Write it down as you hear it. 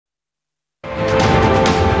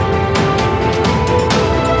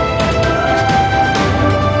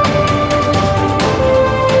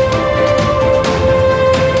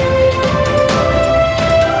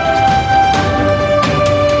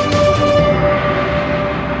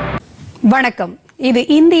வணக்கம். இது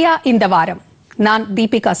இந்தியா இந்த வாரம். நான்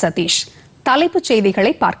தீபிகா சதீஷ். தலைப்புச்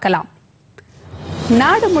செய்திகளை பார்க்கலாம்.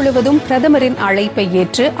 நாடு முழுவதும் பிரதமரின் அழைப்பை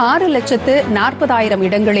ஏற்று 6,40,000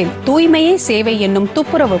 இடங்களில் தூய்மையே சேவை என்னும்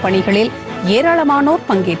துப்புரவு பணிகளில் ஏராளமானோர்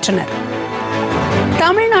பங்கேற்றனர்.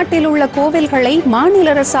 தமிழ்நாட்டில் உள்ள கோவில்களை மாநில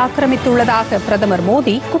அரசு ஆக்கிரமித்துள்ளதாக பிரதமர்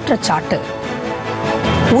மோடி குற்றச்சாட்டு.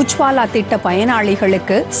 உஜ்வாலா திட்ட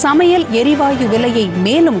பயனாளிகளுக்கு சமையல் எரிவாயு விலையை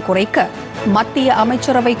மேலும் குறைக்க மத்திய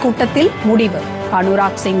அமைச்சரவை கூட்டத்தில் முடிவு.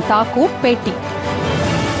 அனுராக் சிங் தாக்கூர் பேட்டி.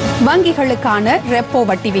 வங்கிகளுக்கான ரெப்போ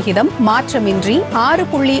வட்டி விகிதம் மாற்றமின்றி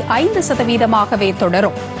 6.5%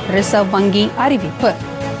 தொடரும். ரிசர்வ் வங்கி அறிவிப்பு.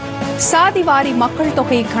 சாதிவாரி மக்கள்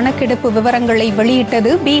தொகை கணக்கெடுப்பு விவரங்களை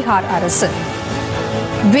வெளியிட்டது பீகார் அரசு.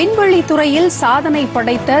 விண்வெளி துறையில் சாதனை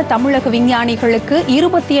படைத்த தமிழக விஞ்ஞானிகளுக்கு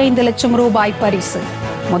 25 லட்சம் ரூபாய் பரிசு.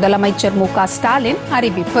 முதலமைச்சர் மு.க.ஸ்டாலின்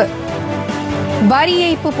அறிவிப்பு. வரி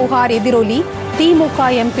ஏய்ப்பு புகார் எதிரொலி. திமுக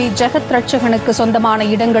எம்பி ஜெகத் ரட்சகனுக்கு சொந்தமான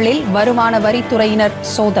இடங்களில் வருமான வரித்துறையினர்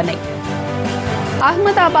சோதனை.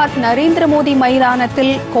 அகமதாபாத் நரேந்திர மோடி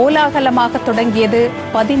மைதானத்தில் கோலாகலமாக தொடங்கியது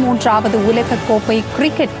 13வது உலகக்கோப்பை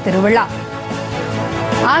கிரிக்கெட் திருவிழா.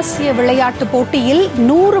 ஆசிய விளையாட்டுப் போட்டியில்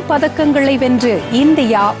 100 பதக்கங்களை வென்று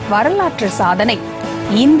இந்தியா வரலாற்று சாதனை.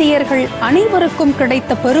 இந்தியர்கள் அனைவருக்கும்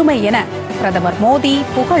கிடைத்த பெருமை என பிரதமர் மோடி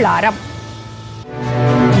புகழாரம்.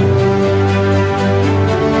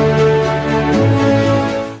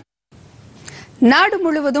 நாடு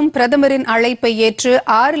முழுவதும் பிரதமரின் அழைப்பை ஏற்று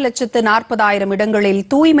 6,40,000 இடங்களில்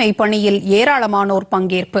தூய்மை பணியில் ஏராளமானோர்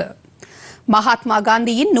பங்கேற்பு. மகாத்மா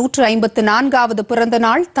காந்தியின் 154வது பிறந்த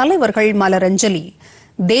நாள் தலைவர்கள் மலரஞ்சலி.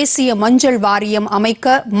 தேசிய மஞ்சள் வாரியம் அமைக்க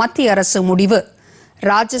மத்திய அரசு முடிவு.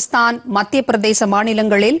 ராஜஸ்தான், மத்திய பிரதேச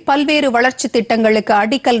மாநிலங்களில் பல்வேறு வளர்ச்சி திட்டங்களுக்கு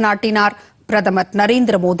அடிக்கல் நாட்டினார் பிரதமர்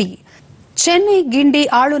நரேந்திர மோடி. சென்னை கிண்டி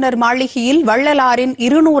ஆளுநர் மாளிகையில் வள்ளலாரின்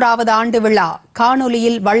 200வது ஆண்டு விழா.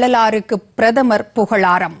 காணொலியில் வள்ளலாருக்கு பிரதமர்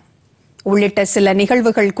புகழாரம் உள்ளிட்ட சில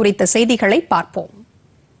நிகழ்வுகள் குறித்த செய்திகளை பார்ப்போம்.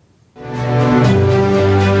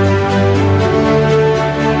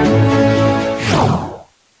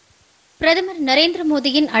 பிரதமர் நரேந்திர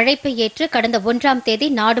மோடியின் அழைப்பை ஏற்று கடந்த 1ஆம் தேதி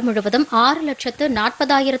நாடு முழுவதும்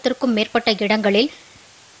 6,40,000க்கும் மேற்பட்ட இடங்களில்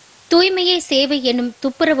தூய்மையே சேவை என்னும்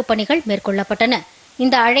துப்புரவு பணிகள் மேற்கொள்ளப்பட்டன.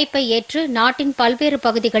 இந்த அழைப்பை ஏற்று நாட்டின் பல்வேறு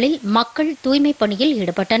பகுதிகளில் மக்கள் தூய்மை பணியில்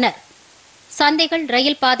ஈடுபட்டனர். சந்தைகள்,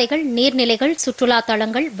 ரயில் பாதைகள், நீர்நிலைகள், சுற்றுலா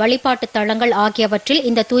தலங்கள், வழிபாட்டு தலங்கள் ஆகியவற்றில்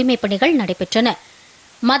இந்த தூய்மை பணிகள் நடைபெற்றன.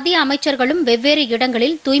 மத்திய அமைச்சர்களும் வெவ்வேறு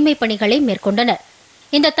இடங்களில் தூய்மை பணிகளை மேற்கொண்டனர்.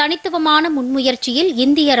 இந்த தனித்துவமான முன்முயற்சியில்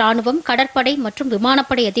இந்திய ராணுவம், கடற்படை மற்றும்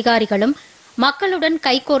விமானப்படை அதிகாரிகளும் மக்களுடன்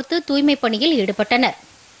கைகோர்த்து தூய்மை பணியில் ஈடுபட்டனர்.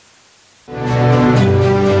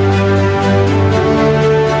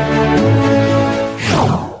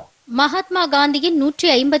 மகாத்மா காந்தியின்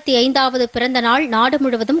 155வது பிறந்த நாள் நாடு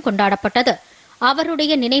முழுவதும் கொண்டாடப்பட்டது.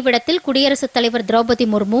 அவருடைய நினைவிடத்தில் குடியரசுத் தலைவர் திரௌபதி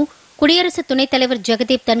முர்மு, குடியரசு துணைத் தலைவர்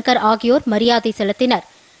ஜெகதீப் தன்கர் ஆகியோர் மரியாதை செலுத்தினர்.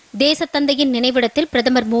 தேசத்தந்தையின் நினைவிடத்தில்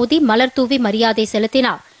பிரதமர் மோடி மலர் தூவி மரியாதை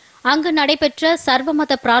செலுத்தினார். அங்கு நடைபெற்ற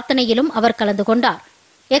சர்வமத பிரார்த்தனையிலும் அவர் கலந்து கொண்டார்.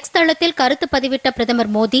 எக்ஸ் தளத்தில் கருத்து பதிவிட்ட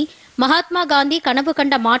பிரதமர் மோடி, மகாத்மா காந்தி கனவு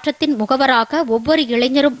கண்ட மாற்றத்தின் முகவராக ஒவ்வொரு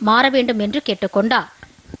இளைஞரும் மாற வேண்டும் என்று கேட்டுக் கொண்டார்.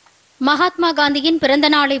 மகாத்மா காந்தியின் பிறந்த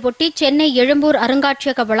நாளை ஒட்டி சென்னை எழும்பூர்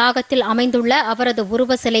அருங்காட்சியக வளாகத்தில் அமைந்துள்ள அவரது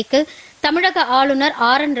உருவ சிலைக்கு தமிழக ஆளுநர்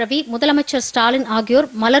ஆர்.என். ரவி, முதலமைச்சர் ஸ்டாலின் ஆகியோர்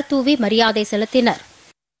மலர் தூவி மரியாதை செலுத்தினர்.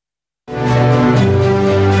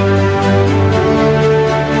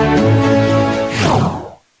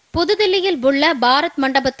 புதுதில்லியில் உள்ள பாரத்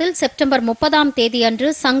மண்டபத்தில் செப்டம்பர் 30ஆம் தேதியன்று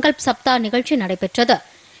சங்கல்ப் சப்தா நிகழ்ச்சி நடைபெற்றது.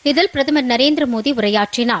 இதில் பிரதமர் நரேந்திர மோடி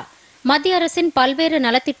உரையாற்றினார். மத்திய அரசின் பல்வேறு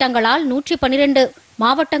நலத்திட்டங்களால் 112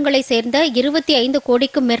 மாவட்டங்களைச் சேர்ந்த 25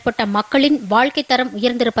 கோடிக்கும் மேற்பட்ட மக்களின் வாழ்க்கை தரம்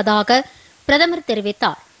உயர்ந்திருப்பதாக பிரதமர்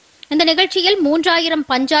தெரிவித்தார். இந்த நிகழ்ச்சியில் 3000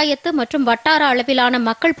 பஞ்சாயத்து மற்றும் வட்டார அளவிலான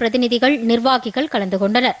மக்கள் பிரதிநிதிகள், நிர்வாகிகள் கலந்து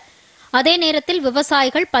கொண்டனர். அதே நேரத்தில்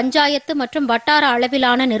விவசாயிகள், பஞ்சாயத்து மற்றும் வட்டார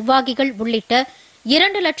அளவிலான நிர்வாகிகள் உள்ளிட்ட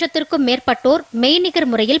 2 லட்சத்திற்கும் மேற்பட்டோர் மெய்நிகர்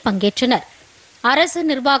முறையில் பங்கேற்றனர். அரசு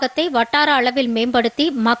நிர்வாகத்தை வட்டார அளவில் மேம்படுத்தி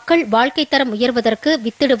மக்கள் வாழ்க்கை தரம் உயர்வதற்கு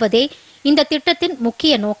வித்திடுவதே இந்த திட்டத்தின்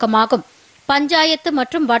முக்கிய நோக்கமாகும். பஞ்சாயத்து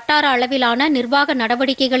மற்றும் வட்டார அளவிலான நிர்வாக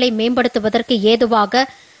நடவடிக்கைகளை மேம்படுத்துவதற்கு ஏதுவாக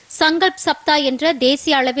சங்கல்ப் சப்தா என்ற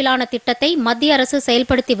தேசிய அளவிலான திட்டத்தை மத்திய அரசு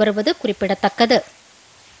செயல்படுத்தி வருவது குறிப்பிடத்தக்கது.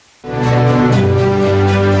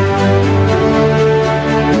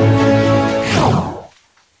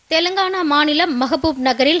 தெலுங்கானா மாநிலம் மஹபூப்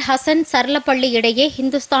நகரில் ஹசன் சர்லப்பள்ளி இடையே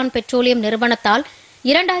ஹிந்துஸ்தான் பெட்ரோலியம் நிறுவனத்தால்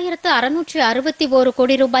 2661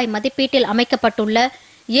 கோடி ரூபாய் மதிப்பீட்டில் அமைக்கப்பட்டுள்ள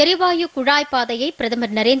எரிவாயு குழாய் பாதையை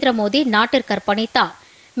பிரதமர் நரேந்திர மோடி நாட்டிற்கு அர்ப்பணித்தார்.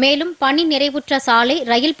 மேலும் பணி நிறைவுற்ற சாலை,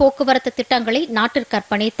 ரயில் போக்குவரத்து திட்டங்களை நாட்டிற்கு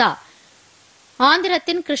அர்ப்பணித்தார்.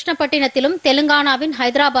 ஆந்திரத்தின் கிருஷ்ணப்பட்டினத்திலும் தெலுங்கானாவின்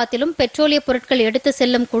ஹைதராபாத்திலும் பெட்ரோலிய பொருட்கள் எடுத்து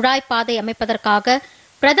செல்லும் குழாய் பாதை அமைப்பதற்காக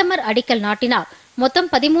பிரதமர் அடிக்கல் நாட்டினார். மொத்தம்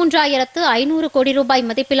 13,500 கோடி ரூபாய்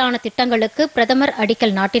மதிப்பிலான திட்டங்களுக்கு பிரதமர்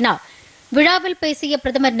அடிக்கல் நாட்டினார். விழாவில் பேசிய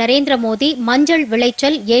பிரதமர் நரேந்திர மோடி மஞ்சள்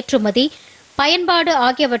விளைச்சல், ஏற்றுமதி, பயன்பாடு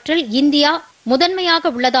ஆகியவற்றில் இந்தியா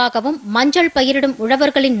முதன்மையாக உள்ளதாகவும் மஞ்சள் பயிரிடும்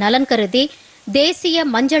உழவர்களின் நலன் கருதி தேசிய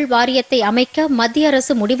மஞ்சள் வாரியத்தை அமைக்க மத்திய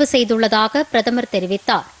அரசு முடிவு செய்துள்ளதாக பிரதமர்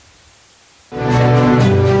தெரிவித்தார்.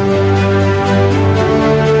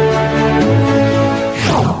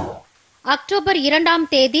 அக்டோபர் 2ஆம்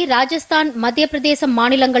தேதி ராஜஸ்தான், மத்திய பிரதேசம்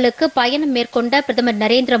மாநிலங்களுக்கு பயணம் மேற்கொண்ட பிரதமர்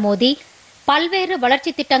நரேந்திர மோடி பல்வேறு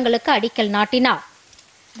வளர்ச்சித் திட்டங்களுக்கு அடிக்கல் நாட்டினார்.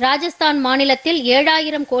 ராஜஸ்தான் மாநிலத்தில்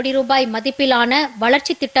 7,000 கோடி ரூபாய் மதிப்பிலான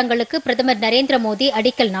வளர்ச்சித் திட்டங்களுக்கு பிரதமர் நரேந்திர மோடி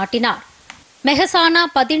அடிக்கல் நாட்டினார். மெஹசானா,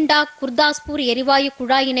 பதிண்டா, குர்தாஸ்பூர் எரிவாயு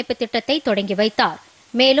குழாய் இணைப்பு திட்டத்தை தொடங்கி வைத்தார்.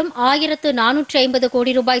 மேலும் 1,450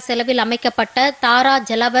 கோடி ரூபாய் செலவில் அமைக்கப்பட்ட தாரா,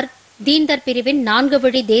 ஜலவர், தீந்தர் பிரிவின் 4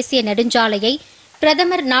 வழி தேசிய நெடுஞ்சாலையை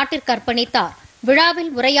பிரதமர் நாட்டிற்கு அர்ப்பணித்தார். விழாவில்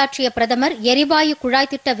உரையாற்றிய பிரதமர் எரிவாயு குழாய்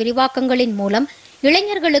திட்ட விரிவாக்கங்களின் மூலம்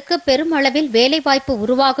இளைஞர்களுக்கு பெரும் அளவில் வேலைவாய்ப்பு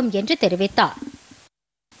உருவாகும் என்று தெரிவித்தார்.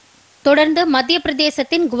 தொடர்ந்து மத்திய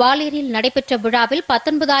பிரதேசத்தின் குவாலியரில் நடைபெற்ற விழாவில்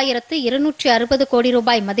 19,260 கோடி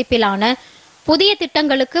ரூபாய் மதிப்பிலான புதிய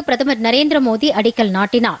திட்டங்களுக்கு பிரதமர் நரேந்திர மோடி அடிக்கல்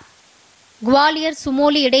நாட்டினார். குவாலியர்,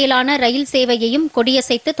 சுமோலி இடையிலான ரயில் சேவையையும்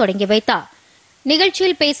கொடியசைத்து தொடங்கி வைத்தார்.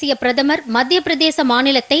 நிகழ்ச்சியில் பேசிய பிரதமர் மத்திய பிரதேச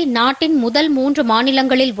மாநிலத்தை நாட்டின் முதல் 3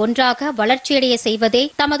 மாநிலங்களில் ஒன்றாக வளர்ச்சியடைய செய்வதே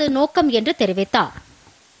தமது நோக்கம் என்று தெரிவித்தார்.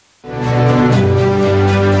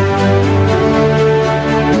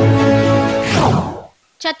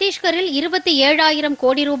 சத்தீஸ்கரில் 27,000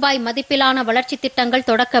 கோடி ரூபாய் மதிப்பிலான வளர்ச்சித் திட்டங்கள்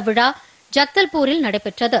தொடக்க விழா ஜக்தல்பூரில்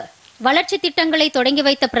நடைபெற்றது. வளர்ச்சித் திட்டங்களை தொடங்கி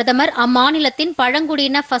வைத்த பிரதமர் அம்மாநிலத்தின்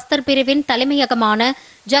பழங்குடியின ஃபஸ்தர் பிரிவின் தலைமையகமான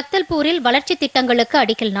ஜக்தல்பூரில் வளர்ச்சித் திட்டங்களுக்கு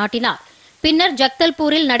அடிக்கல் நாட்டினார். பின்னர்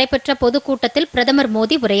ஜக்தல்பூரில் நடைபெற்ற பொதுக்கூட்டத்தில் பிரதமர்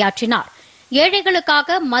மோடி உரையாற்றினார்.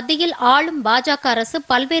 ஏழைகளுக்காக மத்தியில் ஆளும் பாஜக அரசு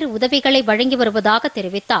பல்வேறு உதவிகளை வழங்கி வருவதாக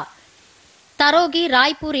தெரிவித்தார். தரோகி,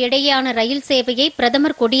 ராய்ப்பூர் இடையேயான ரயில் சேவையை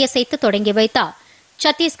பிரதமர் கொடியசைத்து தொடங்கி வைத்தார்.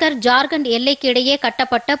 சத்தீஸ்கர், ஜார்க்கண்ட் எல்லைக்கு இடையே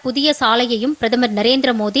கட்டப்பட்ட புதிய சாலையையும் பிரதமர்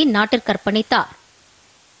நரேந்திர மோடி நாட்டிற்கு அர்ப்பணித்தார்.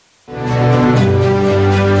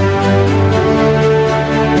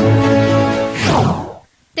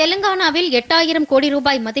 தெலுங்கானாவில் 8,000 கோடி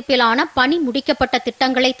ரூபாய் மதிப்பிலான பணி முடிக்கப்பட்ட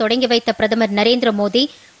திட்டங்களை தொடங்கி வைத்த பிரதமர் நரேந்திர மோடி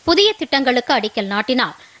புதிய திட்டங்களுக்கு அடிக்கல்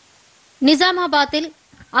நாட்டினார். நிசாமாபாத்தில்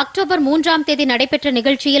அக்டோபர் 3ஆம் தேதி நடைபெற்ற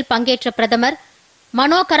நிகழ்ச்சியில் பங்கேற்ற பிரதமர்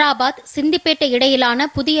மனோகராபாத், சிந்திப்பேட்டை இடையிலான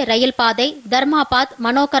புதிய ரயில் பாதை, தர்மாபாத்,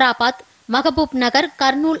 மனோகராபாத், மகபூப் நகர்,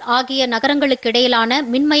 கர்னூல் ஆகிய நகரங்களுக்கு இடையிலான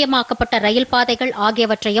மின்மயமாக்கப்பட்ட ரயில் பாதைகள்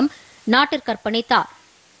ஆகியவற்றையும் நாட்டிற்கு அர்ப்பணித்தார்.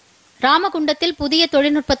 ராமகுண்டத்தில் புதிய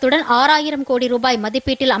தொழில்நுட்பத்துடன் 6,000 கோடி ரூபாய்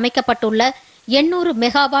மதிப்பீட்டில் அமைக்கப்பட்டுள்ள 800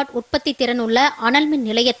 மெகாவாட் உற்பத்தி திறனுள்ள அனல்மின்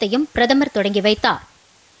நிலையத்தையும் பிரதமர் தொடங்கி வைத்தார்.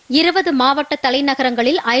 20 மாவட்ட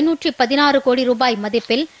தலைநகரங்களில் 516 கோடி ரூபாய்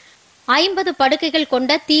மதிப்பில் 50 படுக்கைகள்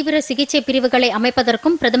கொண்ட தீவிர சிகிச்சை பிரிவுகளை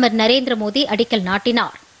அமைப்பதற்கும் பிரதமர் நரேந்திர மோடி அடிக்கல்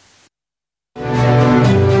நாட்டினார்.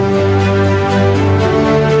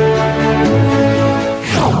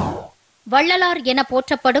 வள்ளலார் என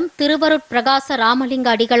போற்றப்படும் திருவருட் பிரகாச ராமலிங்க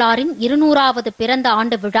அடிகளாரின் 200வது பிறந்த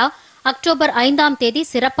ஆண்டு விழா அக்டோபர் 5ஆம் தேதி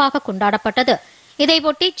சிறப்பாக கொண்டாடப்பட்டது.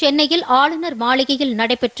 இதையொட்டி சென்னையில் ஆளுநர் மாளிகையில்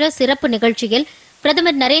நடைபெற்ற சிறப்பு நிகழ்ச்சியில்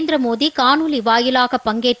பிரதமர் நரேந்திர மோடி காணொலி வாயிலாக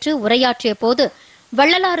பங்கேற்று உரையாற்றிய போது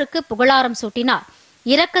வள்ளலாருக்கு புகழாரம் சூட்டினார்.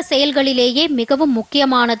 இரக்க செயல்களிலேயே மிகவும்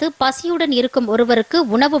முக்கியமானது பசியுடன் இருக்கும் ஒருவருக்கு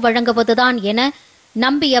உணவு வழங்குவதுதான் என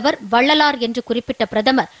நம்பியவர் வள்ளலார் என்று குறிப்பிட்ட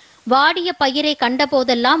பிரதமர், வாடிய பயிரை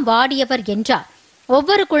கண்டபோதெல்லாம் வாடியவர் என்றார்.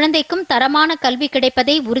 ஒவ்வொரு குழந்தைக்கும் தரமான கல்வி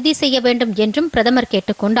கிடைப்பதை உறுதி செய்ய வேண்டும் என்றும் பிரதமர்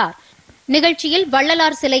கேட்டுக் கொண்டார். நிகழ்ச்சியில்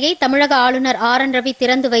வள்ளலார் சிலையை தமிழக ஆளுநர் ஆர்.என். ரவி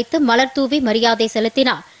திறந்து வைத்து மலர் தூவி மரியாதை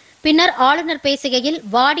செலுத்தினார். பின்னர் ஆளுநர் பேசுகையில்,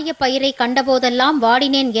 வாடிய பயிரை கண்டபோதெல்லாம்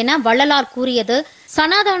வாடினேன் என வள்ளலார் கூறியது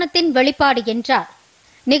சனாதானத்தின் வெளிப்பாடு என்றார்.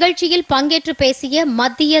 நிகழ்ச்சியில் பங்கேற்று பேசிய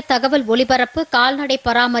மத்திய தகவல் ஒலிபரப்பு, கால்நடை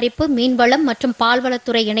பராமரிப்பு, மீன்வளம் மற்றும்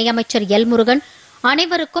பால்வளத்துறை இணையமைச்சர் எல். முருகன்,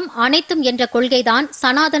 அனைவருக்கும் அனைத்தும் என்ற கொள்கைதான்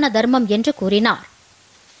சனாதன தர்மம் என்று கூறினார்.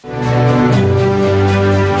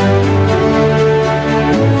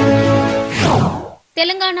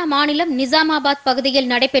 தெலுங்கானா மாநிலம் நிசாமாபாத் பகுதியில்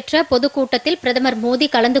நடைபெற்ற பொதுக்கூட்டத்தில் பிரதமர் மோடி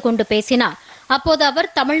கலந்து கொண்டு பேசினார். அப்போது அவர்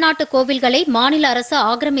தமிழ்நாட்டு கோவில்களை மாநில அரசு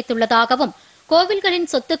ஆக்கிரமித்துள்ளதாகவும் கோவில்களின்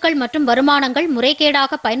சொத்துக்கள் மற்றும் வருமானங்கள்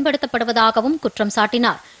முறைகேடாக பயன்படுத்தப்படுவதாகவும் குற்றம்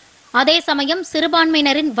சாட்டினார். அதே சமயம்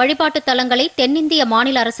சிறுபான்மையினரின் வழிபாட்டு தலங்களை தென்னிந்திய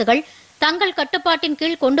மாநில அரசுகள் தங்கள் கட்டுப்பாட்டின்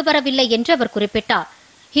கீழ் கொண்டுவரவில்லை என்று அவர் குறிப்பிட்டார்.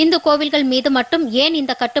 இந்து கோவில்கள் மீது மட்டும் ஏன்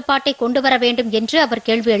இந்த கட்டுப்பாட்டை கொண்டுவர வேண்டும் என்று அவர்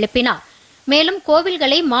கேள்வி எழுப்பினார். மேலும்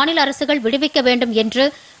கோவில்களை மாநில அரசுகள் விடுவிக்க வேண்டும் என்று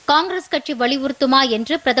காங்கிரஸ் கட்சி வலியுறுத்துமா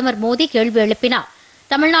என்று பிரதமர் மோடி கேள்வி எழுப்பினார்.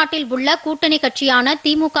 தமிழ்நாட்டில் உள்ள கூட்டணி கட்சியான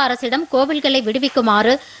திமுக அரசிடம் கோவில்களை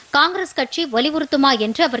விடுவிக்குமாறு காங்கிரஸ் கட்சி வலியுறுத்துமா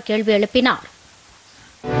என்று அவர் கேள்வி எழுப்பினார்.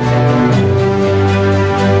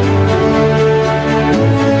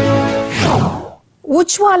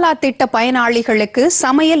 உஜ்வாலா திட்ட பயனாளிகளுக்கு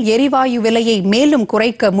சமையல் எரிவாயு விலையை மேலும்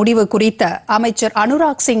குறைக்க முடிவு குறித்த அமைச்சர்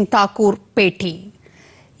அனுராக் சிங் தாக்கூர் பேட்டி.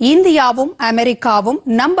 இந்தியாவும் அமெரிக்காவும்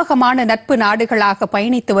நம்பகமான நட்பு நாடுகளாக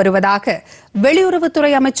பயணித்து வருவதாக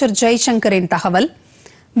வெளியுறவுத்துறை அமைச்சர் ஜெய்சங்கரின் தகவல்.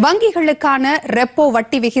 வங்கிகளுக்கான ரெப்போ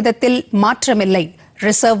வட்டி விகிதத்தில் மாற்றமில்லை,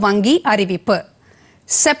 ரிசர்வ் வங்கி அறிவிப்பு.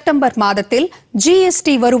 செப்டம்பர் மாதத்தில்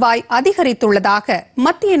ஜிஎஸ்டி வருவாய் அதிகரித்துள்ளதாக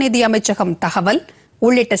மத்திய நிதி அமைச்சகம் தகவல்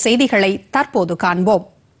உள்ளிட்ட செய்திகளை தற்போது காண்போம்.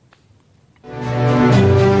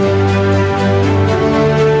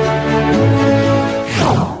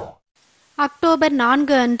 அக்டோபர்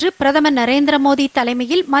 4 அன்று பிரதமர் நரேந்திர மோடி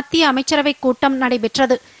தலைமையில் மத்திய அமைச்சரவை கூட்டம்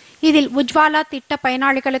நடைபெற்றது. இதில் உஜ்வாலா திட்ட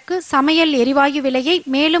பயனாளிகளுக்கு சமையல் எரிவாயு விலையை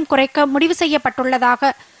மேலும் குறைக்க முடிவு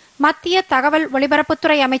செய்யப்பட்டுள்ளதாக மத்திய தகவல்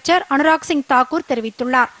ஒலிபரப்புத்துறை அமைச்சர் அனுராக் சிங் தாக்கூர்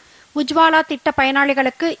தெரிவித்துள்ளார். உஜ்வாலா திட்ட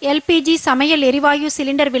பயனாளிகளுக்கு எல்பிஜி சமையல் எரிவாயு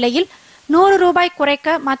சிலிண்டர் விலையில் 100 ரூபாய் குறைக்க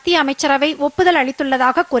மத்திய அமைச்சரவை ஒப்புதல்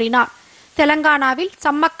அளித்துள்ளதாக கூறினார். தெலங்கானாவில்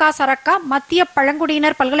சம்மக்கா சரக்கா மத்திய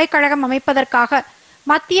பழங்குடியினர் பல்கலைக்கழகம் அமைப்பதற்காக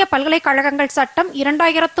மத்திய பல்கலைக்கழகங்கள் சட்டம்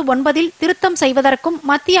 2009 திருத்தம் செய்வதற்கும்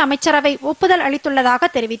மத்திய அமைச்சரவை ஒப்புதல் அளித்துள்ளதாக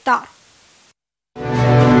தெரிவித்தார்.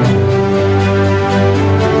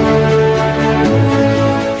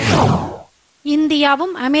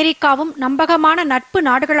 இந்தியாவும் அமெரிக்காவும் நம்பகமான நட்பு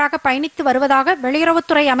நாடுகளாக பயணித்து வருவதாக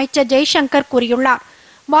வெளியுறவுத்துறை அமைச்சர் ஜெய்சங்கர் கூறியுள்ளார்.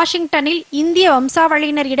 வாஷிங்டனில் இந்திய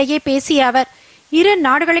வம்சாவளியினர் இடையே பேசிய அவர், இரு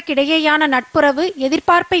நாடுகளுக்கிடையேயான நட்புறவு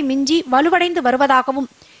எதிர்பார்ப்பை மிஞ்சி வலுவடைந்து வருவதாகவும்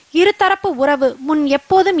இருதரப்பு உறவு முன்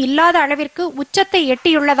எப்போதும் இல்லாத அளவிற்கு உச்சத்தை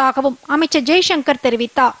எட்டியுள்ளதாகவும் அமைச்சர் ஜெய்சங்கர்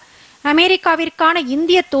தெரிவித்தார். அமெரிக்காவிற்கான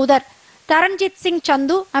இந்திய தூதர் தரண்ஜித் சிங்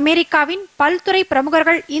சந்து, அமெரிக்காவின் பல்துறை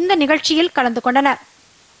பிரமுகர்கள் இந்த நிகழ்ச்சியில் கலந்து கொண்டனர்.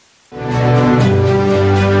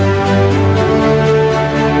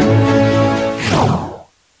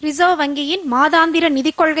 ரிசர்வ் வங்கியின் மாதாந்திர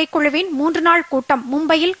நிதிக் கொள்கை குழுவின் 3 நாள் கூட்டம்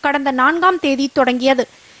மும்பையில் கடந்த 4ஆம் தேதி தொடங்கியது.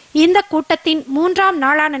 இந்த கூட்டத்தின் 3ஆம்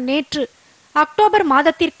நாளான நேற்று அக்டோபர்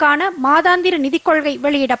மாதத்திற்கான மாதாந்திர நிதிக் கொள்கை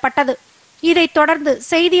வெளியிடப்பட்டது. இதைத் தொடர்ந்து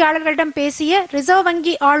செய்தியாளர்களிடம் பேசிய ரிசர்வ்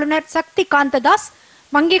வங்கி ஆளுநர் சக்தி காந்ததாஸ்,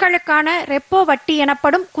 வங்கிகளுக்கான ரெப்போ வட்டி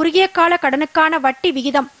எனப்படும் குறுகிய கால கடனுக்கான வட்டி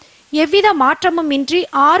விகிதம் எவ்வித மாற்றமும் இன்றி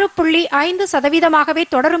 6.5%ஆகவே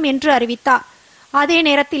தொடரும் என்று அறிவித்தார். அதே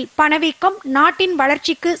நேரத்தில் பணவீக்கம் நாட்டின்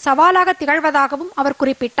வளர்ச்சிக்கு சவாலாக திகழ்வதாகவும் அவர்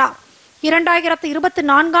குறிப்பிட்டார்.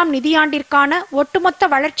 2024ஆம் நிதியாண்டிற்கான ஒட்டுமொத்த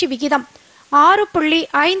வளர்ச்சி விகிதம்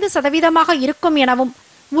 6.5% இருக்கும் எனவும்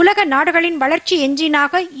உலக நாடுகளின் வளர்ச்சி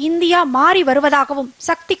எஞ்சினாக இந்தியா மாறி வருவதாகவும்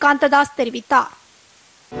சக்தி காந்ததாஸ் தெரிவித்தார்.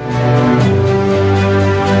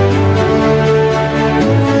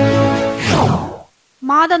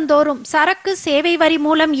 மாதந்தோறும் சரக்கு சேவை வரி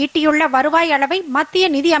மூலம் ஈட்டியுள்ள வருவாய் அளவை மத்திய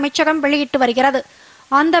நிதி அமைச்சகம் வெளியிட்டு வருகிறது.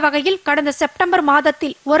 அந்த வகையில் கடந்த செப்டம்பர்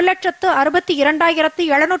மாதத்தில்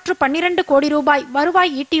 1,62,712 கோடி ரூபாய்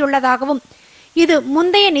வருவாய் ஈட்டியுள்ளதாகவும், இது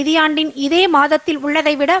முந்தைய நிதியாண்டின் இதே மாதத்தில்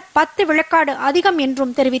உள்ளதை விட 10 விழுக்காடு அதிகம்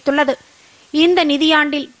என்றும் தெரிவித்துள்ளது. இந்த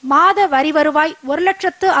நிதியாண்டில் மாத வரி வருவாய்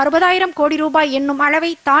 1,60,000 கோடி ரூபாய் என்னும்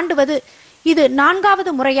அளவை தாண்டுவது இது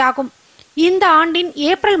 4வது முறையாகும். இந்த ஆண்டின்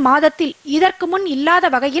ஏப்ரல் மாதத்தில் இதற்கு முன் இல்லாத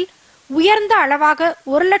வகையில் உயர்ந்த அளவாக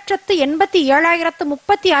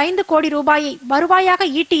 1,87,035 கோடி ரூபாயை வருவாயாக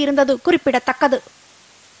ஈட்டியிருந்தது குறிப்பிடத்தக்கது.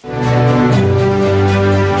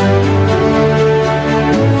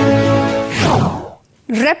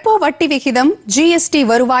 ரெப்போ வட்டி விகிதம், ஜிஎஸ்டி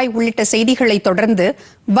வருவாய் உள்ளிட்ட செய்திகளை தொடர்ந்து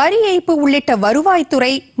வரி ஏய்ப்பு உள்ளிட்ட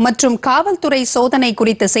வருவாய்த்துறை மற்றும் காவல்துறை சோதனை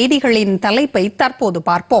குறித்த செய்திகளின் தலைப்பை தற்போது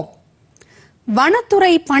பார்ப்போம்.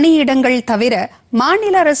 வனத்துறை பணியிடங்கள் தவிர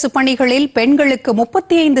மாநில அரசு பணிகளில் பெண்களுக்கு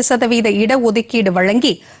 35% இடஒதுக்கீடு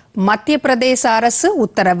வழங்கி மத்திய பிரதேச அரசு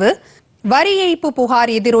உத்தரவு. வரி ஏய்ப்பு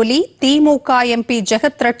புகார் எதிரொலி திமுக எம்பி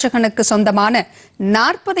ஜெகத் ரட்சகனுக்கு சொந்தமான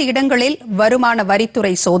 40 இடங்களில் வருமான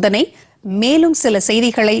வரித்துறை சோதனை. மேலும் சில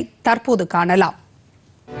செய்திகளை தற்போது காணலாம்.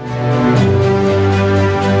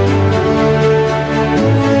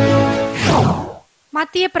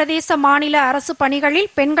 மத்திய பிரதேச மாநில அரசு பணிகளில்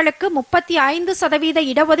பெண்களுக்கு 35%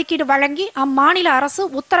 இடஒதுக்கீடு வழங்கி அம்மாநில அரசு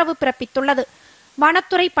உத்தரவு பிறப்பித்துள்ளது.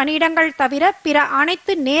 வனத்துறை பணியிடங்கள் தவிர பிற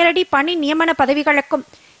அனைத்து நேரடி பணி நியமன பதவிகளுக்கும்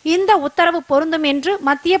இந்த உத்தரவு பொருந்தும் என்று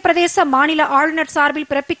மத்திய பிரதேச மாநில ஆளுநர் சார்பில்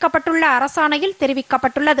பிறப்பிக்கப்பட்டுள்ள அரசாணையில்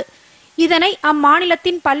தெரிவிக்கப்பட்டுள்ளது. இதனை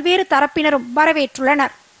அம்மாநிலத்தின் பல்வேறு தரப்பினரும்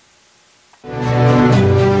வரவேற்றுள்ளனர்.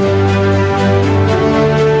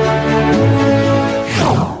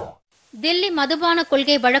 தில்லி மதுபான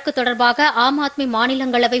கொள்கை வழக்கு தொடர்பாக ஆம் ஆத்மி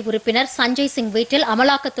மாநிலங்களவை உறுப்பினர் சஞ்சய் சிங் வீட்டில்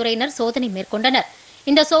அமலாக்கத்துறையினர் சோதனை மேற்கொண்டனர்.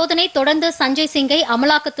 இந்த சோதனை தொடர்ந்து சஞ்சய் சிங்கை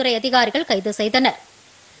அமலாக்கத்துறை அதிகாரிகள் கைது செய்தனர்.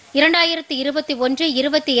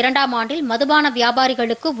 2021-22 ஆண்டில் மதுபான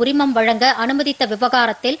வியாபாரிகளுக்கு உரிமம் வழங்க அனுமதித்த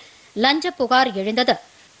விவகாரத்தில் லஞ்ச புகார் எழுந்தது.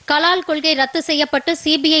 கலால் கொள்கை ரத்து செய்யப்பட்டு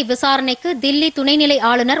சிபிஐ விசாரணைக்கு தில்லி துணைநிலை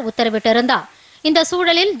ஆளுநர் உத்தரவிட்டிருந்தார். இந்த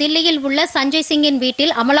சூழலில் தில்லியில் உள்ள சஞ்சய் சிங்கின்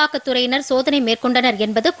வீட்டில் அமலாக்கத்துறையினர் சோதனை மேற்கொண்டனர்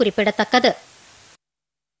என்பது குறிப்பிடத்தக்கது.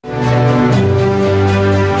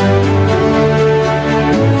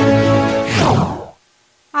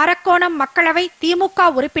 அரக்கோணம் மக்களவை திமுக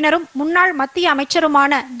உறுப்பினரும் முன்னாள் மத்திய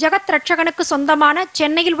அமைச்சருமான ஜெகத் ரட்சகனுக்கு சொந்தமான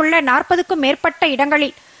சென்னையில் உள்ள 40க்கும் மேற்பட்ட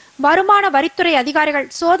இடங்களில் வருமான வரித்துறை அதிகாரிகள்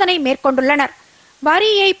சோதனை மேற்கொண்டுள்ளனர். வரி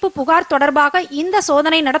ஏய்ப்பு புகார் தொடர்பாக இந்த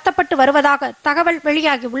சோதனை நடத்தப்பட்டு வருவதாக தகவல்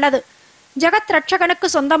வெளியாகியுள்ளது. ஜெகத் ரட்சகனுக்கு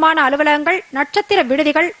சொந்தமான அலுவலகங்கள், நட்சத்திர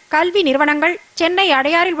விடுதிகள், கல்வி நிறுவனங்கள், சென்னை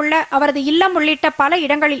அடையாறில் உள்ள அவரது இல்லம் உள்ளிட்ட பல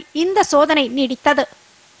இடங்களில் இந்த சோதனை நீடித்தது.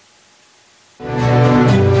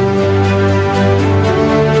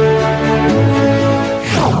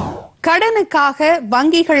 கடனுக்காக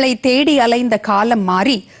வங்கிகளை தேடி அலைந்த காலம்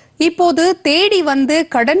மாறி இப்போது தேடி வந்து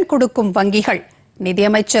கடன் கொடுக்கும் வங்கிகள்.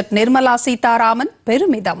 நிதியமைச்சர் நிர்மலா சீதாராமன்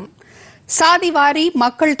பெருமிதம். சாதிவாரி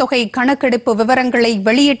மக்கள் தொகை கணக்கெடுப்பு விவரங்களை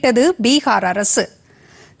வெளியிட்டது பீகார் அரசு.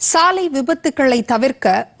 சாலை விபத்துக்களை தவிர்க்க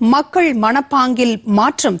மக்கள் மனப்பாங்கில்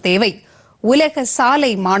மாற்றம் தேவை. உலக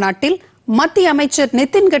சாலை மாநாட்டில் மத்திய அமைச்சர்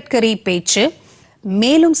நிதின் கட்கரி பேச்சு.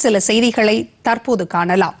 மேலும் சில செய்திகளை தற்போது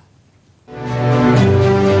காணலாம்.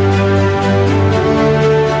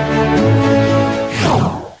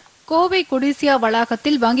 கோவை கொடிசியா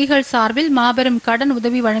வளாகத்தில் வங்கிகள் சார்பில் மாபெரும் கடன்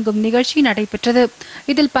உதவி வழங்கும் நிகழ்ச்சி நடைபெற்றது.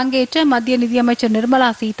 இதில் பங்கேற்ற மத்திய நிதியமைச்சர் நிர்மலா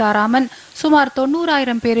சீதாராமன் சுமார்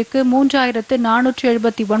 90,000 பேருக்கு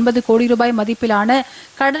 3,479 கோடி ரூபாய் மதிப்பிலான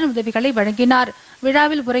கடன் உதவிகளை வழங்கினார்.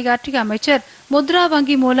 விழாவில் உரையாற்றிய அமைச்சர், முத்ரா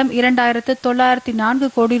வங்கி மூலம் 2,904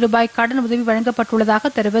 கோடி ரூபாய் கடன் உதவி வழங்கப்பட்டுள்ளதாக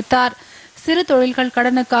தெரிவித்தார். சிறு தொழில்கள்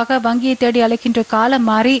கடனுக்காக வங்கியை தேடி அழைக்கின்ற காலம்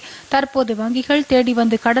மாறி தற்போது வங்கிகள் தேடி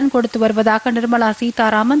வந்து கடன் கொடுத்து வருவதாக நிர்மலா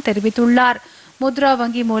சீதாராமன் தெரிவித்துள்ளார். முத்ரா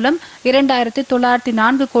வங்கி மூலம்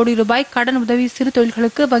 2,904 கோடி ரூபாய் கடன் உதவி சிறு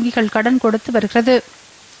தொழில்களுக்கு வங்கிகள் கடன் கொடுத்து வருகிறது.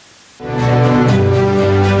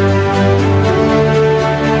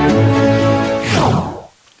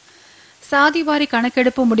 சாதிவாரி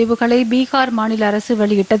கணக்கெடுப்பு முடிவுகளை பீகார் மாநில அரசு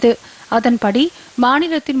வெளியிட்டது. அதன்படி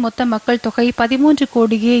மாநிலத்தின் மொத்த மக்கள் தொகை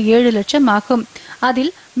 13,07,00,000 ஆகும்.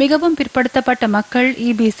 அதில் மிகவும் பிற்படுத்தப்பட்ட மக்கள்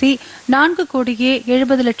இபிசி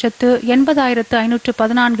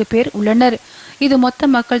 4,70,80,514 பேர் உள்ளனர். இது மொத்த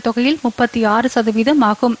மக்கள் தொகையில் 36%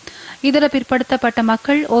 ஆகும். இதர பிற்படுத்தப்பட்ட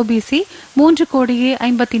மக்கள் ஓபிசி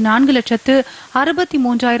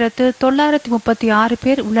 3,54,63,936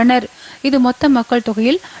 பேர் உள்ளனர். இது மொத்த மக்கள்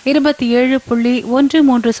தொகையில்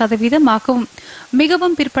 27.13% ஆகும்.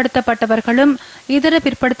 மிகவும் பிற்படுத்தப்பட்டவர்களும் இதர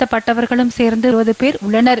பிற்படுத்தப்பட்டவர்களும் சேர்ந்து 20 பேர்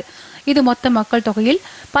உள்ளனர். இது மொத்த மக்கள் தொகையில்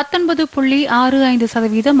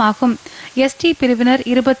 19.65% ஆகும். எஸ்டி பிரிவினர்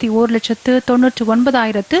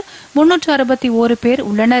 21,99,361 பேர்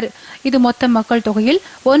உள்ளனர். இது மொத்த மக்கள் தொகையில்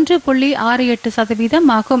 1.68%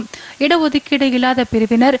 ஆகும். இடஒதுக்கீடு இல்லாத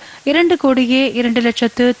பிரிவினர்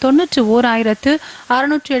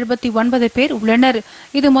 2,02,91,679 பேர் உள்ளனர்.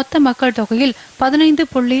 இது மொத்த மக்கள் தொகையில்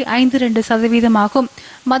 15.52% ஆகும்.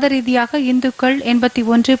 மத ரீதியாக இந்துக்கள்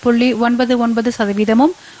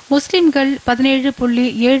 81.99% முஸ்லிம்கள்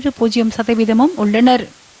 17.70% உள்ளனர்.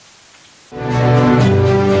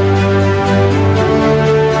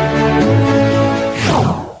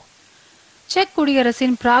 செக்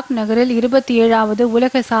குடியரசின் பிராக் நகரில் 27வது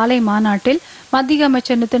உலக சாலை மாநாட்டில் மத்திய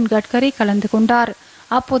அமைச்சர் நிதின் கட்கரி கலந்து கொண்டார்.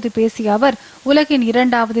 அப்போது பேசிய அவர், உலகின்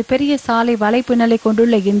 2வது பெரிய சாலை வலைப்பின்னலை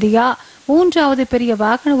கொண்டுள்ள இந்தியா 3வது பெரிய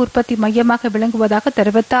வாகன உற்பத்தி மையமாக விளங்குவதாக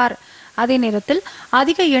தெரிவித்தார். அதே நேரத்தில்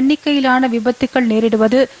அதிக எண்ணிக்கையிலான விபத்துக்கள்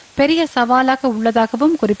நேரிடுவது பெரிய சவாலாக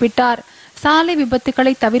உள்ளதாகவும் குறிப்பிட்டார். சாலை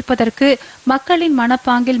விபத்துக்களை தவிர்ப்பதற்கு மக்களின்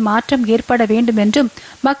மனப்பாங்கில் மாற்றம் ஏற்பட வேண்டும் என்றும்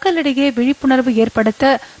மக்களிடையே விழிப்புணர்வு ஏற்படுத்த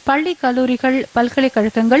பள்ளி, கல்லூரிகள்,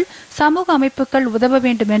 பல்கலைக்கழகங்கள், சமூக அமைப்புகள் உதவ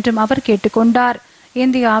வேண்டும் என்றும் அவர் கேட்டுக்கொண்டார்.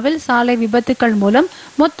 இந்தியாவில் சாலை விபத்துக்கள் மூலம்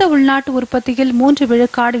மொத்த உள்நாட்டு உற்பத்தியில் 3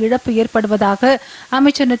 விழுக்காடு இழப்பு ஏற்படுவதாக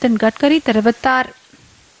அமைச்சர் நிதின் கட்கரி தெரிவித்தார்.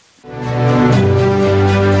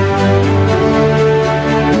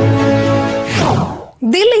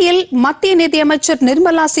 தில்லியில் மத்திய நிதியமைச்சர்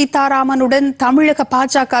நிர்மலா சீதாராமனுடன் தமிழக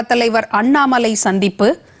பாஜக தலைவர் அண்ணாமலை சந்திப்பு.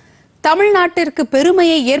 தமிழ்நாட்டிற்கு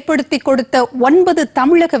பெருமையை ஏற்படுத்தி கொடுத்த 9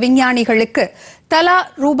 தமிழக விஞ்ஞானிகளுக்கு தலா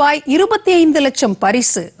ரூபாய் 25 லட்சம்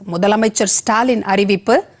பரிசு. முதலமைச்சர் ஸ்டாலின்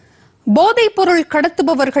அறிவிப்பு. போதைப் பொருள்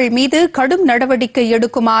கடத்துபவர்கள் மீது கடும் நடவடிக்கை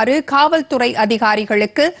எடுக்குமாறு காவல்துறை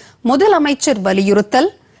அதிகாரிகளுக்கு முதலமைச்சர் வலியுறுத்தல்.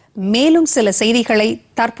 மேலும் சில செய்திகளை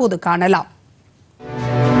தற்போது காணலாம்.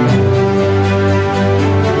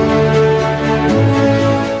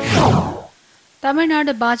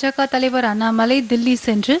 தமிழ்நாடு பாஜக தலைவர் அண்ணாமலை தில்லி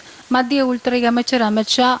சென்று மத்திய உள்துறை அமைச்சர்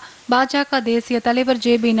அமித்ஷா, பாஜக தேசிய தலைவர்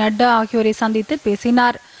JB நட்டா ஆகியோரை சந்தித்து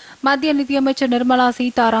பேசினார். மத்திய நிதியமைச்சர் நிர்மலா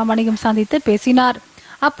சீதாராமனையும் சந்தித்து பேசினார்.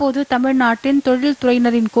 அப்போது தமிழ்நாட்டின்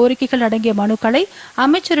தொழில்துறையினரின் கோரிக்கைகள் அடங்கிய மனுக்களை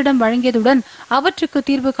அமைச்சரிடம் வழங்கியதுடன் அவற்றுக்கு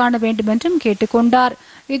தீர்வு காண வேண்டும் என்றும் கேட்டுக்கொண்டார்.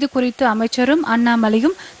 இதுகுறித்து அமைச்சரும்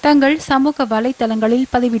அண்ணாமலையும் தங்கள் சமூக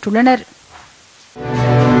வலைதளங்களில் பதிவிட்டுள்ளனர்.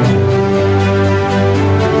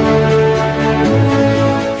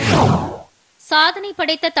 சாதனை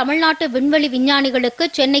படைத்த தமிழ்நாட்டு விண்வெளி விஞ்ஞானிகளுக்கு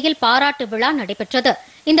சென்னையில் பாராட்டு விழா நடைபெற்றது.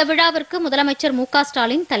 இந்த விழாவிற்கு முதலமைச்சர்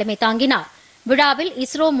மு.க.ஸ்டாலின் தலைமை தாங்கினார். விழாவில்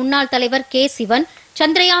இஸ்ரோ முன்னாள் தலைவர் சிவன்,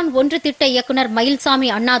 சந்திரயான் 1 திட்ட இயக்குநர் மயில்சாமி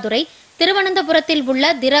அண்ணாதுரை, திருவனந்தபுரத்தில்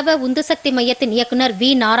உள்ள திரவ உந்துசக்தி மையத்தின் இயக்குநர்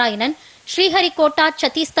நாராயணன், ஸ்ரீஹரிகோட்டா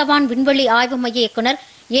சத்தீஸ்தவான் விண்வெளி ஆய்வு மைய இயக்குநர்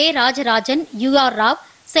ராஜராஜன், UR ராவ்,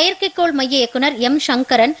 செயற்கைக்கோள் மைய இயக்குநர்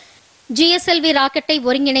சங்கரன், GSLV ராக்கெட்டை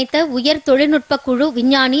ஒருங்கிணைத்த உயர் தொழில்நுட்ப குழு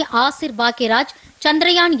விஞ்ஞானி ஆசிர் பாக்கியராஜ்,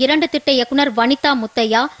 சந்திரயான் 2 திட்ட இயக்குநர் வனிதா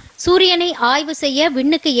முத்தையா, சூரியனை ஆய்வு செய்ய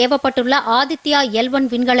விண்ணுக்கு ஏவப்பட்டுள்ள ஆதித்யா L1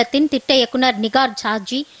 விண்கலத்தின் திட்ட இயக்குநர் நிகார்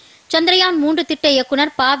ஜாஜி, சந்திரயான் 3 திட்ட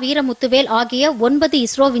இயக்குநர் வீரமுத்துவேல் ஆகிய 9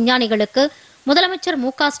 இஸ்ரோ விஞ்ஞானிகளுக்கு முதலமைச்சர்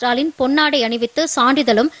மு.க.ஸ்டாலின் பொன்னாடை அணிவித்து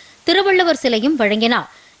சான்றிதழும் திருவள்ளுவர் சிலையும் வழங்கினார்.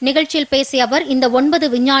 நிகழ்ச்சியில் பேசிய அவர், இந்த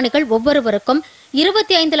 9 விஞ்ஞானிகள் ஒவ்வொருவருக்கும்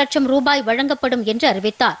 25 லட்சம் ரூபாய் வழங்கப்படும் என்று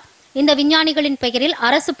அறிவித்தார். இந்த விஞ்ஞானிகளின் பெயரில்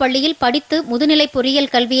அரசு பள்ளியில் படித்து முதுநிலை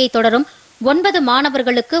பொறியியல் கல்வியை தொடரும் 9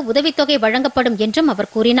 மாணவர்களுக்கு உதவித்தொகை வழங்கப்படும் என்றும்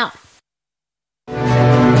அவர் கூறினார்.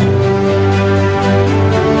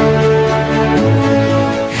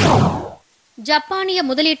 ஜப்பானிய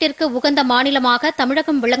முதலீட்டிற்கு உகந்த மாநிலமாக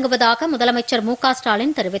தமிழகம் விளங்குவதாக முதலமைச்சர்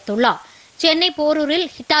மு.க.ஸ்டாலின் தெரிவித்துள்ளார். Chennai போரூரில்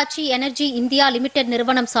Hitachi energy India limited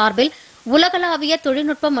நிறுவனம் சார்பில் உலகளாவிய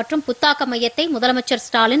தொழில்நுட்பம் மற்றும் புத்தாக்க மையத்தை முதலமைச்சர்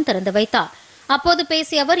ஸ்டாலின் திறந்து வைத்தார். அப்போது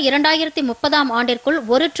பேசிய அவர், 2030ஆம் ஆண்டிற்குள்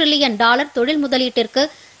 $1 டிரில்லியன் தொழில் முதலீட்டிற்கு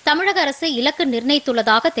தமிழக அரசு இலக்கு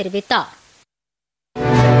நிர்ணயித்துள்ளதாக தெரிவித்தார்.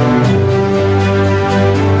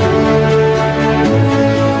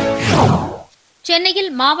 சென்னையில்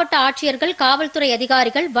மாவட்ட ஆட்சியர்கள், காவல்துறை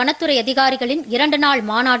அதிகாரிகள், வனத்துறை அதிகாரிகளின் 2 நாள்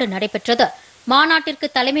மாநாடு நடைபெற்றது. மாநாட்டிற்கு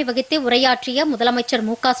தலைமை வகித்து உரையாற்றிய முதலமைச்சர்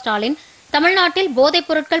மு.க.ஸ்டாலின், தமிழ்நாட்டில் போதைப்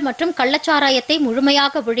பொருட்கள் மற்றும் கள்ளச்சாராயத்தை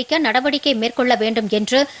முழுமையாக ஒழிக்க நடவடிக்கை மேற்கொள்ள வேண்டும்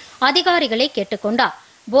என்று அதிகாரிகளை கேட்டுக் கொண்டார்.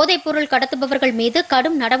 போதைப் பொருள் கடத்துபவர்கள் மீது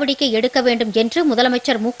கடும் நடவடிக்கை எடுக்க வேண்டும் என்று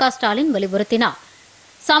முதலமைச்சர் மு.க.ஸ்டாலின் வலியுறுத்தினார்.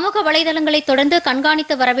 சமூக வலைதளங்களை தொடர்ந்து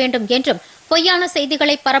கண்காணித்து வர வேண்டும் என்றும், பொய்யான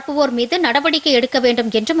செய்திகளை பரப்புவோர் மீது நடவடிக்கை எடுக்க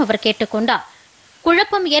வேண்டும் என்றும் அவர் கேட்டுக் கொண்டார்.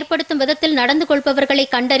 குழப்பம் ஏற்படுத்தும் விதத்தில் நடந்து கொள்பவர்களை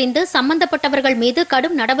கண்டறிந்து சம்பந்தப்பட்டவர்கள் மீது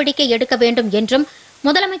கடும் நடவடிக்கை எடுக்க வேண்டும் என்றும்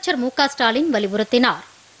முதலமைச்சர் மு.க.ஸ்டாலின் வலியுறுத்தினார்.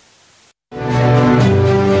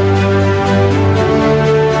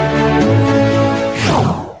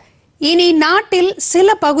 இனி நாட்டில்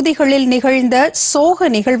சில பகுதிகளில் நிகழ்ந்த சோக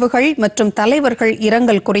நிகழ்வுகள் மற்றும் தலைவர்கள்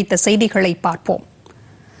இரங்கல் குறித்த செய்திகளை பார்ப்போம்.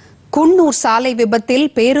 குன்னூர் சாலை விபத்தில்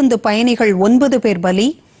பேருந்து பயணிகள் 9 பேர் பலி.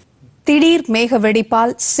 திடீர் மேக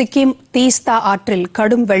வெடிப்பால் சிக்கிம் தீஸ்தா ஆற்றில்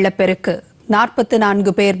கடும் வெள்ளப்பெருக்கு,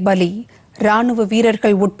 44 பேர் பலி. ராணுவ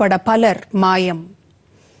வீரர்கள் உட்பட பலர் மாயம்.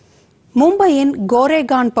 மும்பையின்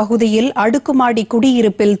கோரேகான் பகுதியில் அடுக்குமாடி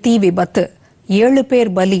குடியிருப்பில் தீ விபத்து, 7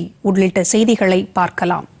 பேர் பலி உள்ளிட்ட செய்திகளை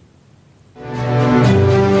பார்க்கலாம்.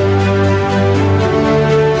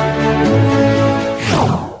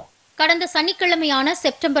 கடந்த சனிக்கிழமையான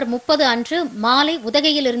செப்டம்பர் 30 அன்று மாலை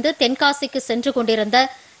உதகையிலிருந்து தென்காசிக்கு சென்று கொண்டிருந்த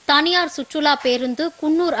தனியார் சுற்றுலா பேருந்து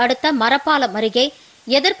குன்னூர் அடுத்த மரப்பாலம் அருகே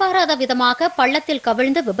எதிர்பாராத விதமாக பள்ளத்தில்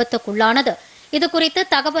கவிழ்ந்து விபத்துக்குள்ளானது. இதுகுறித்து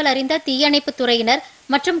தகவல் அறிந்த தீயணைப்புத் துறையினர்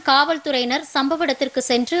மற்றும் காவல்துறையினர் சம்பவ இடத்திற்கு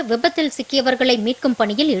சென்று விபத்தில் சிக்கியவர்களை மீட்கும்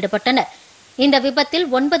பணியில் ஈடுபட்டனர். இந்த விபத்தில்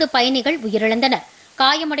 9 பயணிகள் உயிரிழந்தனர்.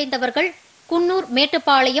 காயமடைந்தவர்கள் குன்னூர்,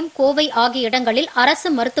 மேட்டுப்பாளையம், கோவை ஆகிய இடங்களில்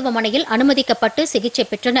அரசு மருத்துவமனையில் அனுமதிக்கப்பட்டு சிகிச்சை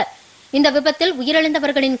பெற்றனர். இந்த விபத்தில்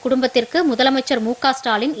உயிரிழந்தவர்களின் குடும்பத்திற்கு முதலமைச்சர்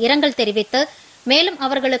மு.க.ஸ்டாலின் இரங்கல் தெரிவித்து, மேலும்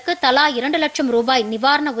அவர்களுக்கு தலா 2 லட்சம் ரூபாய்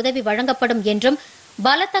நிவாரண உதவி வழங்கப்படும் என்றும்,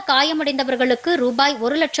 பலத்த காயமடைந்தவர்களுக்கு ரூபாய்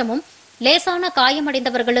 1 லட்சமும், லேசான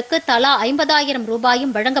காயமடைந்தவர்களுக்கு தலா 50,000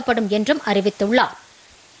 ரூபாயும் வழங்கப்படும் என்றும் அறிவித்துள்ளார்.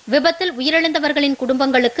 விபத்தில் உயிரிழந்தவர்களின்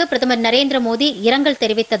குடும்பங்களுக்கு பிரதமர் நரேந்திர மோடி இரங்கல்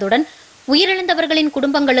தெரிவித்ததுடன், உயிரிழந்தவர்களின்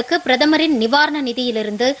குடும்பங்களுக்கு பிரதமரின் நிவாரண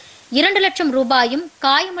நிதியிலிருந்து 2 லட்சம் ரூபாயும்,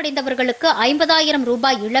 காயமடைந்தவர்களுக்கு 50,000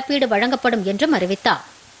 ரூபாய் இழப்பீடு வழங்கப்படும் என்றும் அறிவித்தார்.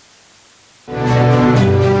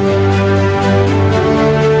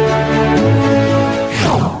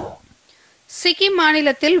 சிக்கிம்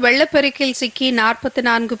மாநிலத்தில் வெள்ளப்பெருக்கில் சிக்கி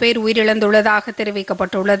 44 பேர் உயிரிழந்துள்ளதாக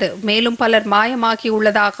தெரிவிக்கப்பட்டுள்ளது. மேலும் பலர்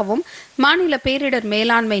மாயமாகியுள்ளதாகவும் மாநில பேரிடர்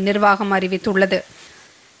மேலாண்மை நிர்வாகம் அறிவித்துள்ளது.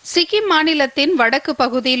 சிக்கிம் மாநிலத்தின் வடக்கு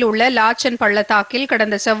பகுதியில் உள்ள லாச்சன் பள்ளத்தாக்கில்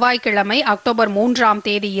கடந்த செவ்வாய்க்கிழமை அக்டோபர் 3ஆம்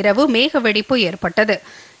தேதி இரவு மேகவெடிப்பு ஏற்பட்டது.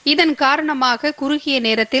 இதன் காரணமாக குறுகிய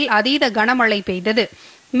நேரத்தில் அதீத கனமழை பெய்தது.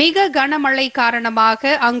 மிக கனமழை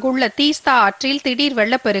காரணமாக அங்குள்ள தீஸ்தா ஆற்றில் திடீர்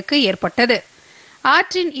வெள்ளப்பெருக்கு ஏற்பட்டது.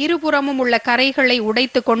 ஆற்றின் இருபுறமும் உள்ள கரைகளை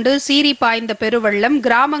உடைத்துக் கொண்டு சீறி பாய்ந்த பெருவெள்ளம்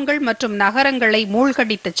கிராமங்கள் மற்றும் நகரங்களை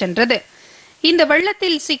மூழ்கடித்துச் சென்றது. இந்த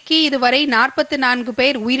வெள்ளத்தில் சிக்கி இதுவரை 44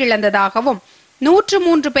 பேர் உயிரிழந்ததாகவும்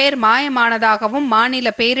 103 பேர் மாயமானதாகவும் மாநில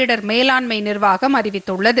பேரிடர் மேலாண்மை நிர்வாகம்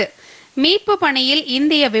அறிவித்துள்ளது. மீட்பு பணியில்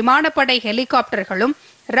இந்திய விமானப்படை ஹெலிகாப்டர்களும்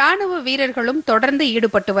ராணுவ வீரர்களும் தொடர்ந்து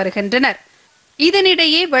ஈடுபட்டு வருகின்றனர்.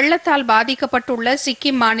 இதனிடையே வெள்ளத்தால் பாதிக்கப்பட்டுள்ள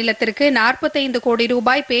சிக்கிம் மாநிலத்திற்கு 45 கோடி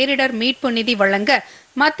ரூபாய் பேரிடர் மீட்பு நிதி வழங்க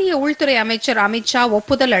மத்திய உள்துறை அமைச்சர் அமித்ஷா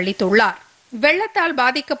ஒப்புதல் அளித்துள்ளார். வெள்ளத்தால்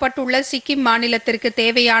பாதிக்கப்பட்டுள்ள சிக்கிம் மாநிலத்திற்கு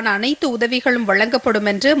தேவையான அனைத்து உதவிகளும் வழங்கப்படும்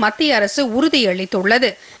என்று மத்திய அரசு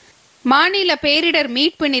உறுதியளித்துள்ளது. மாநில பேரிடர்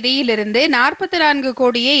மீட்பு நிதியிலிருந்து 44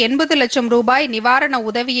 கோடியே 80 லட்சம் ரூபாய் நிவாரண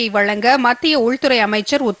உதவியை வழங்க மத்திய உள்துறை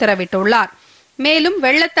அமைச்சர் உத்தரவிட்டுள்ளார். மேலும்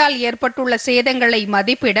வெள்ளத்தால் ஏற்பட்டுள்ள சேதங்களை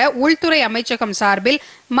மதிப்பிட உள்துறை அமைச்சகம் சார்பில்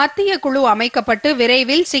மத்திய குழு அமைக்கப்பட்டு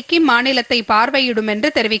விரைவில் சிக்கிம் மாநிலத்தை பார்வையிடும் என்று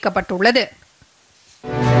தெரிவிக்கப்பட்டுள்ளது.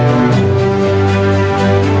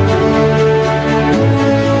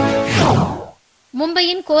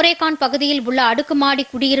 மும்பையின் கோரேகான் பகுதியில் உள்ள அடுக்குமாடி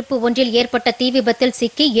குடியிருப்பு ஒன்றில் ஏற்பட்ட தீ விபத்தில்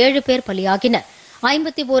சிக்கி 7 பேர் பலியாகினர்.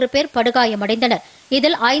 51 பேர் படுகாயமடைந்தனர்.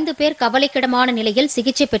 இதில் 5 பேர் கவலைக்கிடமான நிலையில்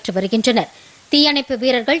சிகிச்சை பெற்று வருகின்றனர். தீயணைப்பு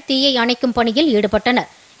வீரர்கள் தீயை அணைக்கும் பணியில்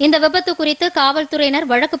ஈடுபட்டனர். இந்த விபத்து குறித்து காவல்துறையினர்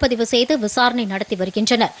வழக்கு பதிவு செய்து விசாரணை நடத்தி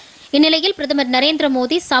வருகின்றனர். இந்நிலையில் பிரதமர் நரேந்திர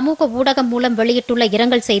மோடி சமூக ஊடகம் மூலம் வெளியிட்டுள்ள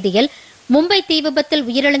இரங்கல் செய்தியில் மும்பை தீ விபத்தில்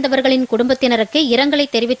உயிரிழந்தவர்களின் குடும்பத்தினருக்கு இரங்கலை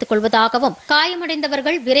தெரிவித்துக் கொள்வதாகவும்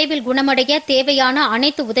காயமடைந்தவர்கள் விரைவில் குணமடைய தேவையான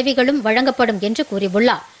அனைத்து உதவிகளும் வழங்கப்படும் என்று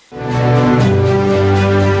கூறியுள்ளார்.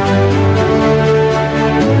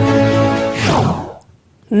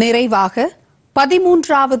 நிறைவாக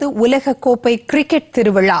 13வது உலகக்கோப்பை கிரிக்கெட்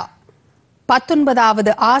திருவிழா,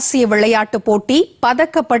 19வது ஆசிய விளையாட்டுப் போட்டி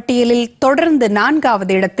பதக்க பட்டியலில் தொடர்ந்து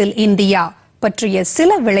 4வது இடத்தில் இந்தியா பற்றிய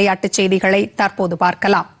சில விளையாட்டுச் செய்திகளை தற்போது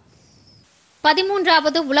பார்க்கலாம்.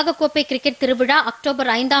 13வது உலகக்கோப்பை கிரிக்கெட் திருவிழா அக்டோபர்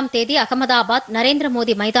 5ஆம் தேதி அகமதாபாத் நரேந்திர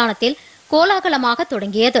மோடி மைதானத்தில் கோலாகலமாக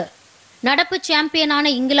தொடங்கியது. நடப்பு சாம்பியனான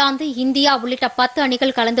இங்கிலாந்து, இந்தியா உள்ளிட்ட 10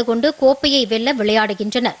 அணிகள் கலந்து கொண்டு கோப்பையை வெல்ல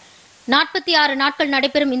விளையாடுகின்றனர். 46 நாட்கள்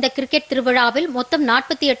நடைபெறும் இந்த கிரிக்கெட் திருவிழாவில் மொத்தம்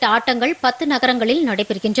 48 ஆட்டங்கள் 10 நகரங்களில்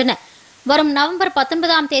நடைபெறுகின்றன. வரும் நவம்பர்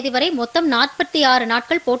 19ஆம் தேதி வரை மொத்தம் 46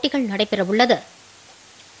 நாட்கள் போட்டிகள் நடைபெறவுள்ளது.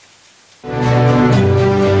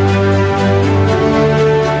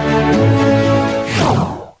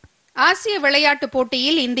 ஆசிய விளையாட்டுப்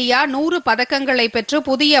போட்டியில் இந்தியா 100 பதக்கங்களை பெற்று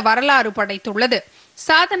புதிய வரலாறு படைத்துள்ளது.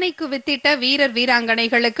 சாதனைக்கு வித்திட்ட வீரர்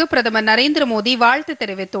வீராங்கனைகளுக்கு பிரதமர் நரேந்திர மோடி வாழ்த்து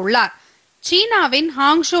தெரிவித்துள்ளார். சீனாவின்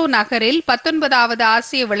ஹாங்ஷோ நகரில் 19வது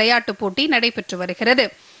ஆசிய விளையாட்டுப் போட்டி நடைபெற்று வருகிறது.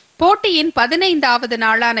 போட்டியின் 15வது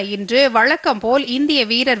நாளான இன்று வழக்கம் போல் இந்திய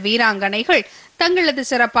வீரர் வீராங்கனைகள் தங்களது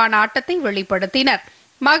சிறப்பான ஆட்டத்தை வெளிப்படுத்தினர்.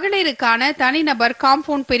 மகளிருக்கான தனிநபர்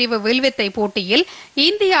காம்பவுண்ட் பிரிவு வில்வித்தை போட்டியில்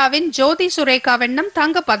இந்தியாவின் ஜோதி சுரேகா வெண்ணம்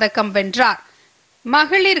தங்கப் பதக்கம் வென்றார்.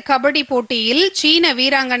 மகளிர் கபடி போட்டியில் சீன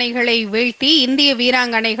வீராங்கனைகளை வீழ்த்தி இந்திய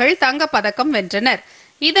வீராங்கனைகள் தங்கப் பதக்கம் வென்றனர்.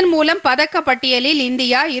 இதன் மூலம் பதக்க பட்டியலில்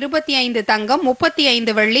இந்தியா 25 தங்கம்,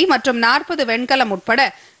 35 வெள்ளி மற்றும் 40 வெண்கலம் உட்பட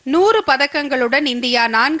 100 பதக்கங்களுடன் இந்தியா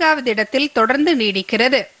 4வது இடத்தில் தொடர்ந்து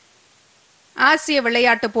நீடிக்கிறது. ஆசிய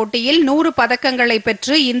விளையாட்டுப் போட்டியில் 100 பதக்கங்களை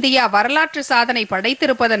பெற்று இந்தியா வரலாற்று சாதனை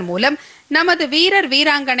படைத்திருப்பதன் மூலம் நமது வீரர்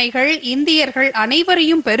வீராங்கனைகள் இந்தியர்கள்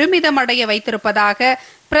அனைவரையும் பெருமிதம் அடைய வைத்திருப்பதாக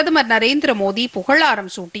பிரதமர் நரேந்திர மோடி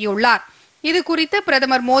புகழாரம் சூட்டியுள்ளார். இதுகுறித்து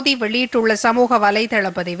பிரதமர் மோடி வெளியிட்டுள்ள சமூக வலைதள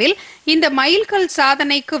பதிவில் இந்த மைல்கல்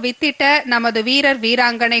சாதனைக்கு வித்திட்ட நமது வீரர்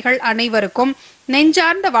வீராங்கனைகள் அனைவருக்கும்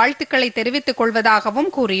நெஞ்சார்ந்த வாழ்த்துக்களை தெரிவித்துக் கொள்வதாகவும்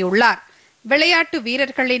கூறியுள்ளார். விளையாட்டு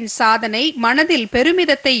வீரர்களின் சாதனை மனதில்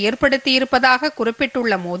பெருமிதத்தை ஏற்படுத்தியிருப்பதாக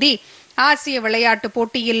குறிப்பிட்டுள்ள மோடி, ஆசிய விளையாட்டுப்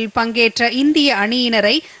போட்டியில் பங்கேற்ற இந்திய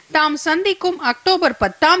அணியினரை தாம் சந்திக்கும் அக்டோபர்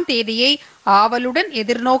 10ஆம் தேதியை ஆவலுடன்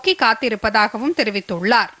எதிர்நோக்கி காத்திருப்பதாகவும்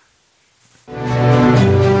தெரிவித்துள்ளார்.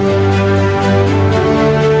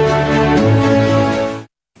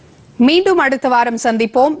 மீண்டும் அடுத்த வாரம்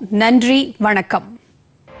சந்திப்போம். நன்றி, வணக்கம்.